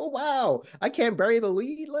wow. I can't bury the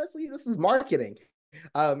lead, Leslie. This is marketing.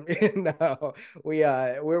 No,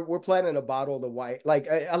 we're planning to bottle the white. Like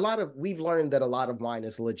a lot of we've learned that a lot of wine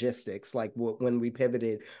is logistics. Like when we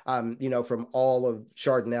pivoted, from all of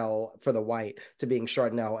Chardonnay for the white to being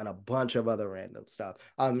Chardonnay and a bunch of other random stuff.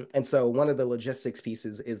 And so one of the logistics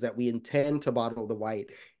pieces is that we intend to bottle the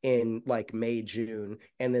white in like May, June,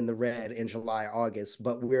 and then the red in July, August.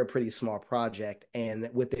 But we're a pretty small project, and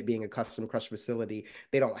with it being a custom crush facility,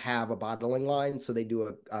 they don't have a bottling line, so they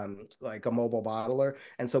do like a mobile bottler.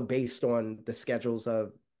 And so based on the schedules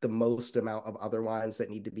of the most amount of other wines that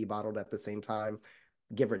need to be bottled at the same time,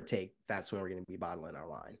 give or take, that's when we're going to be bottling our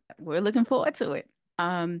wine. We're looking forward to it.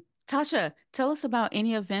 Tasha, tell us about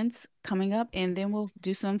any events coming up, and then we'll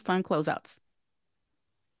do some fun closeouts.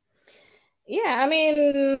 Yeah, I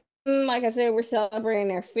mean, like I said, we're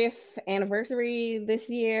celebrating our 5th anniversary this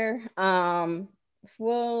year.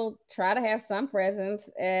 We'll try to have some presence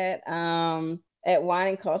at Wine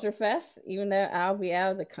and Culture Fest, even though I'll be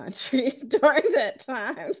out of the country during that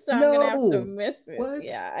time, so I'm gonna have to miss it. What?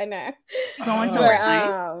 Yeah, I know. You going somewhere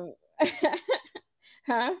nice?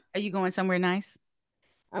 Huh? Are you going somewhere nice?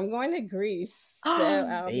 I'm going to Greece, so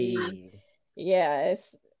I'll be. Yeah,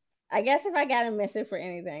 I guess if I gotta miss it for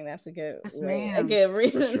anything, that's a good a good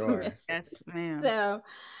reason to miss it. Yes, ma'am. So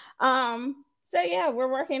yeah, we're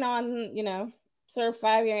working on sort of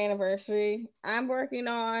 5-year anniversary. I'm working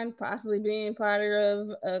on possibly being part of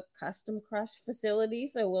a custom crush facility,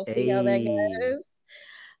 so we'll see how that goes,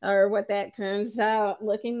 or what that turns out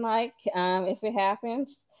looking like, if it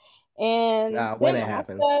happens. And when it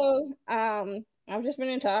happens. I've just been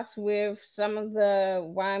in talks with some of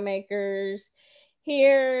the winemakers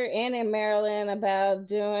here and in Maryland about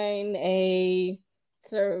doing a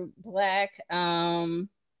sort of Black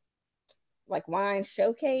like wine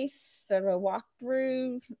showcase, sort of a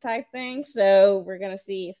walkthrough type thing. So we're gonna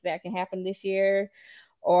see if that can happen this year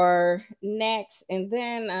or next. And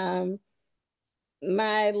then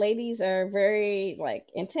my ladies are very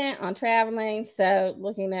intent on traveling, so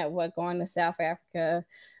looking at what going to South Africa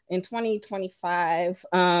in 2025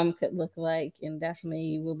 could look like, and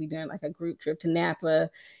definitely we'll be doing like a group trip to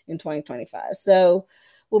Napa in 2025. So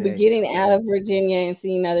we'll be getting out of Virginia and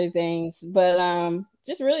seeing other things, but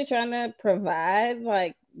just really trying to provide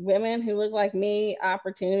like women who look like me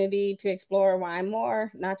opportunity to explore wine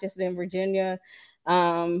more, not just in Virginia.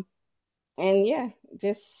 And yeah,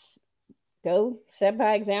 just go set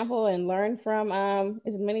by example and learn from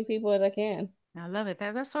as many people as I can. I love it.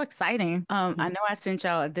 That's so exciting. I know I sent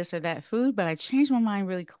y'all a this or that food, but I changed my mind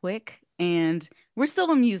really quick, and we're still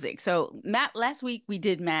on music. So Matt, last week we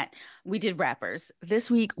did rappers. This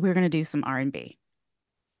week we're gonna do some R&B.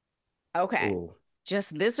 Okay. Ooh.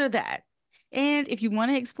 Just this or that. And if you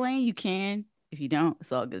want to explain, you can. If you don't,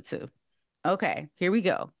 it's all good too. Okay, here we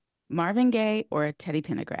go. Marvin Gaye or Teddy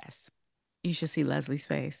Pendergrass? You should see Leslie's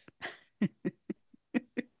face.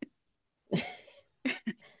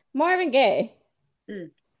 Marvin Gaye.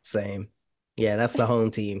 Same. Yeah, that's the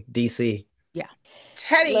home team, DC. Yeah.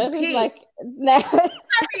 Teddy Leslie's P. Like, no.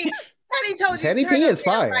 Teddy told Teddy you P is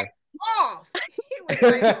fire. Like, off. He was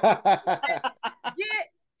like,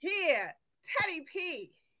 get here. Teddy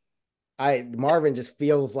P. Marvin just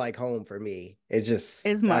feels like home for me. It just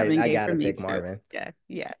It's Marvin I Gaye for gotta me pick too. Marvin. Yeah,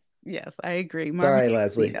 yes, yes, I agree. Marvin Sorry, Gaye for me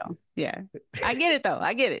Leslie. though. Yeah, I get it though.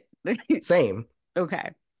 I get it. Same.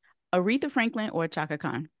 Okay, Aretha Franklin or Chaka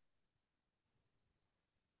Khan?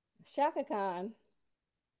 Shaka Khan.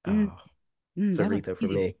 Mm, Oh, it's that was Aretha for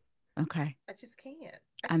easy. me. Okay, I just can't.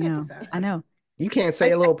 I I can't know, decide. I know. You can't I,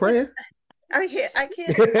 say a little prayer. I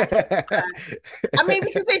can't. Decide. I mean,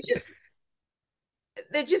 because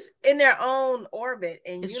they're just in their own orbit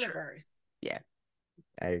and It's true. universe. Yeah.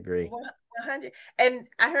 I agree. 100. And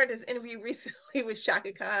I heard this interview recently with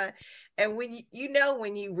Shaka Khan. And when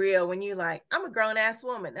when you real, when you like, I'm a grown ass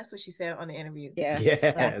woman. That's what she said on the interview. Yeah, yeah,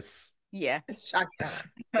 Yes. yeah. Shaka Khan.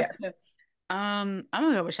 Yes. I'm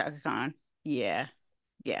gonna go with Shaka Khan. Yeah,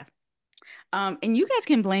 yeah. And you guys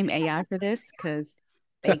can blame AI for this because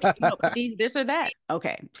they came up with these, this or that.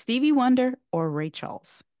 Okay, Stevie Wonder or Ray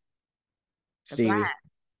Charles? The blind. Stevie.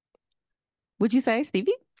 Would you say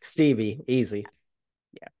Stevie? Stevie, easy.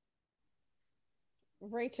 Yeah,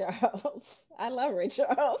 Ray Charles. I love Ray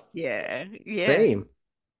Charles. yeah, yeah. Same.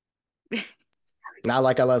 Not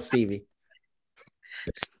like I love Stevie.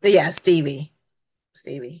 Yeah, Stevie.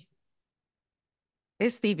 Stevie.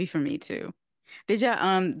 It's Stevie for me too. Did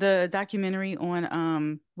y'all the documentary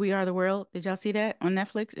on We Are the World? Did y'all see that on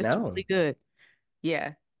Netflix? It's No. really good.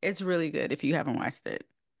 Yeah, it's really good if you haven't watched it.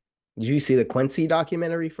 Did you see the Quincy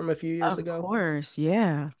documentary from a few years Of ago? course,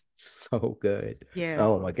 yeah. So good. Yeah.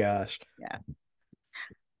 Oh my gosh. Yeah.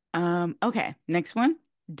 Okay, next one.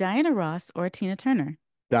 Diana Ross or Tina Turner?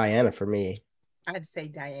 Diana for me. I'd say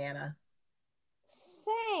Diana.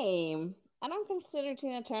 Same. I don't consider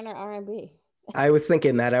Tina Turner R&B. I was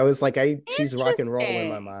thinking that. I was like, she's rock and roll in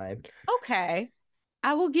my Interesting. mind. Okay.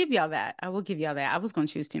 I will give y'all that. I will give y'all that. I was going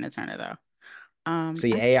to choose Tina Turner though.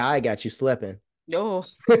 See, I AI got you slipping. oh.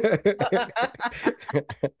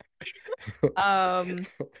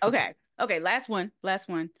 Okay. Okay, last one. Last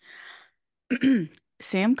one.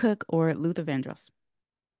 Sam Cooke or Luther Vandross?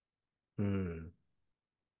 Hmm.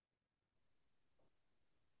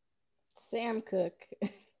 Sam Cooke.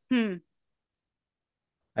 Hmm.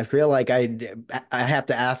 I feel like I have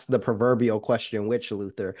to ask the proverbial question, which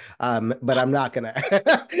Luther? But I'm not gonna.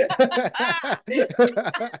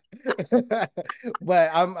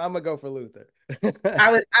 But I'm gonna go for Luther.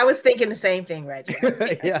 I was thinking the same thing, Reggie. I was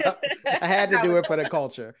thinking Yeah, I had to I do was it for the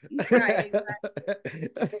culture. right.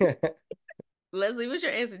 Exactly. Leslie, what's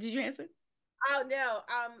your answer? Did you answer? Oh no.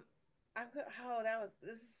 Oh,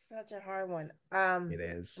 this is such a hard one. It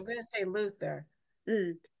is. I'm gonna say Luther.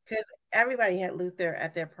 Mm. Because everybody had Luther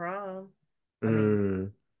at their prom. I mean,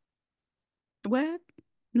 Mm. What?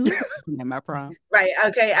 Luther wasn't in my prom. right.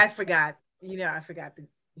 Okay, I forgot. I forgot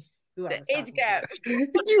who I The was age talking to. gap.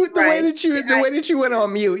 Right. The way that you went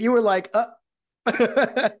on mute, you were like, That's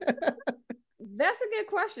a good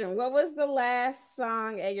question. What was the last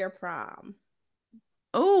song at your prom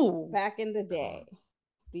Oh, back in the Oh, day?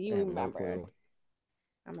 Do I you have no remember? clue.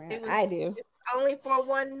 It was I do. only for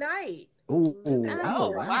one night. Ooh, Luther oh,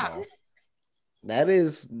 oh Vandross. wow. wow. That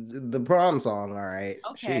is the prom song, all right.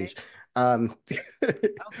 Okay. Sheesh. Um,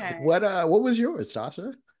 Okay. what was yours,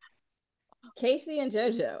 Tasha? Casey and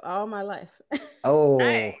JoJo all my life. Oh,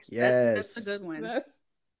 Nice. That's a good yes. one.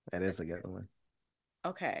 That is a good one.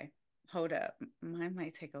 Okay. Hold up. Mine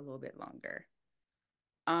might take a little bit longer.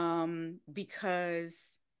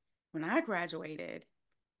 Because when I graduated,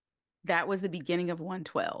 that was the beginning of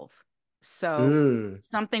 112. So Mm,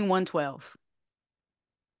 something 112.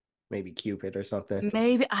 maybe Cupid or something.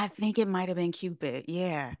 Maybe I think it might have been Cupid.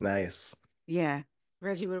 Yeah. Nice. Yeah.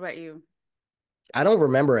 Reggie, what about you? I don't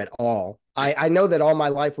remember at all. I know that All My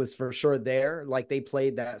Life was for sure there. Like they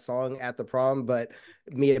played that song at the prom, but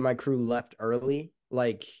me and my crew left early.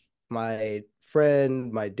 Like my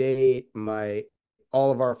friend, my date, my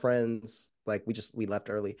all of our friends, like we left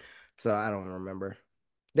early. So I don't remember.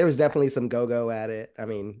 There was definitely some go-go at it. I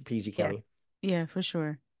mean, PG Yeah. County. Yeah, for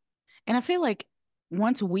sure. And I feel like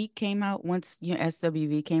once Week came out, once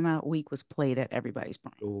SWV came out, Week was played at everybody's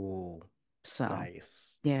prom. Ooh, So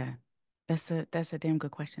nice. yeah, that's a damn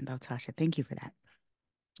good question though, Tasha. Thank you for that.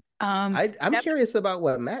 I'm That- curious about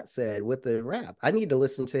what Matt said with the rap. I need to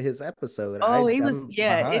listen to his episode. oh, he was I'm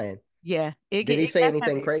yeah, behind. Did he it say got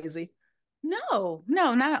anything heavy. crazy? No,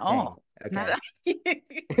 no, not at Dang. all. Not Okay.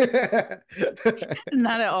 at,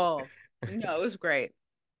 not at all. No, it was great.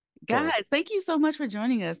 Cool. Guys, thank you so much for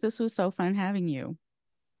joining us. This was so fun having you.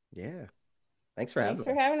 Yeah. Thanks for Thanks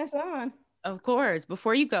having for me. having us on. Of course,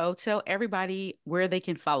 before you go, tell everybody where they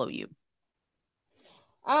can follow you.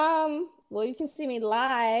 Well, you can see me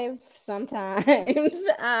live sometimes,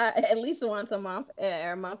 at least once a month at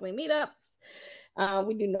our monthly meetups.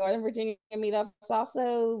 We do Northern Virginia meetups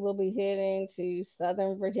also. We'll be heading to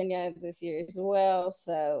Southern Virginia this year as well.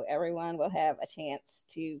 So everyone will have a chance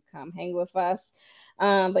to come hang with us.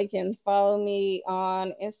 But you can follow me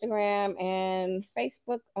on Instagram and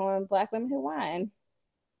Facebook on Black Women Who Wine.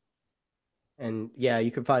 And yeah,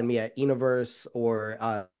 you can find me at Universe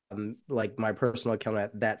or like my personal account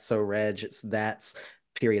at That's So Reg. It's that's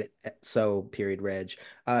period so period Reg.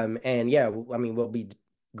 And yeah, I mean we'll be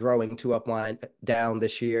growing to upline down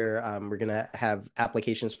this year. We're gonna have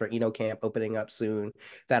applications for Eno Camp opening up soon.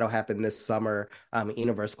 That'll happen this summer.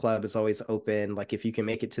 Universe Club is always open. Like if you can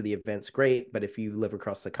make it to the events, great. But if you live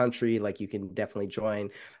across the country, like you can definitely join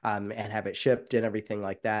and have it shipped and everything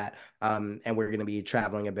like that. And we're going to be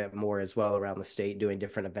traveling a bit more as well around the state, doing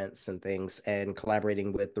different events and things, and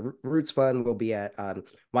collaborating with the Roots Fund. We'll be at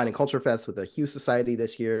Wine and Culture Fest with the Hugh Society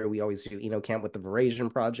this year. We always do Eno Camp with the Verasian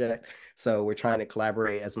Project. So we're trying to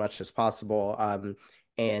collaborate as much as possible.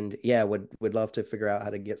 And yeah, would love to figure out how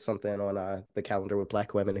to get something on the calendar with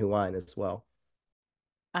Black Women Who Wine as well.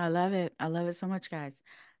 I love it. I love it so much, guys.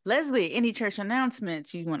 Leslie, any church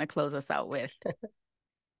announcements you want to close us out with?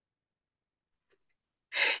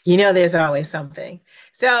 There's always something.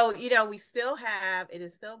 So, we still have, it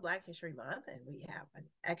is still Black History Month, and we have an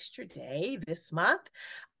extra day this month.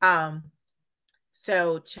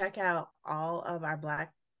 So check out all of our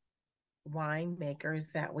Black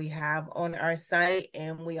winemakers that we have on our site.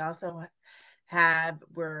 And we also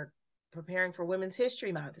we're preparing for Women's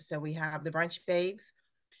History Month. So we have the Brunch Babes,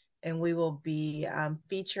 and we will be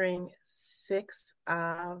featuring 6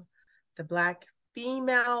 of the Black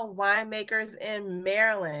female winemakers in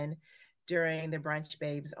Maryland during the Brunch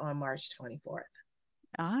Babes on March 24th.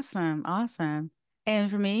 Awesome. Awesome.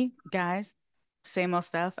 And for me, guys, same old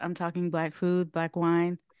stuff. I'm talking Black food, Black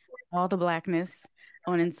wine, all the Blackness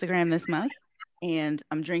on Instagram this month. And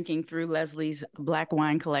I'm drinking through Leslie's Black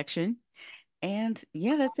wine collection. And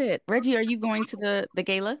yeah, that's it. Reggie, are you going to the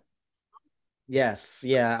gala? Yes,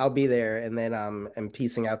 yeah, I'll be there, and then I'm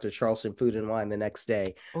piecing out to Charleston Food and Wine the next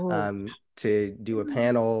day Oh, to do a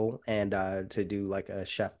panel and to do like a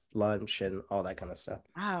chef lunch and all that kind of stuff.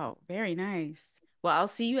 wow. Very nice. Well, I'll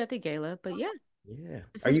see you at the gala. But yeah, Yeah.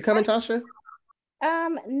 this Are is you coming, great. Tasha?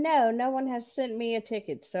 No, no one has sent me a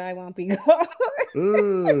ticket, so I won't be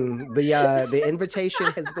going. The invitation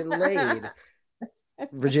has been laid.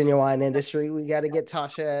 Virginia wine industry, we got to get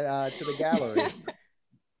Tasha to the gallery.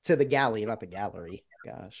 To the galley, not the gallery.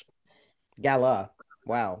 Gosh. Gala.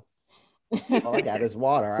 Wow. All I got is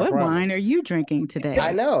water, I What wine promise. are you drinking I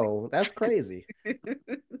today? know. That's crazy.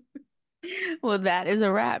 Well, that is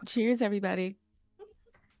a wrap. Cheers, everybody.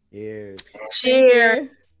 Cheers. Thank Cheers. you.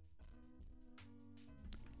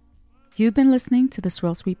 You've been listening to the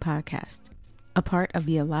Swirl Suite Podcast, a part of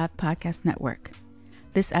the Alive Podcast Network.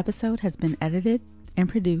 This episode has been edited and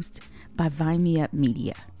produced by Vine Me Up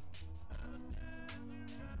Media.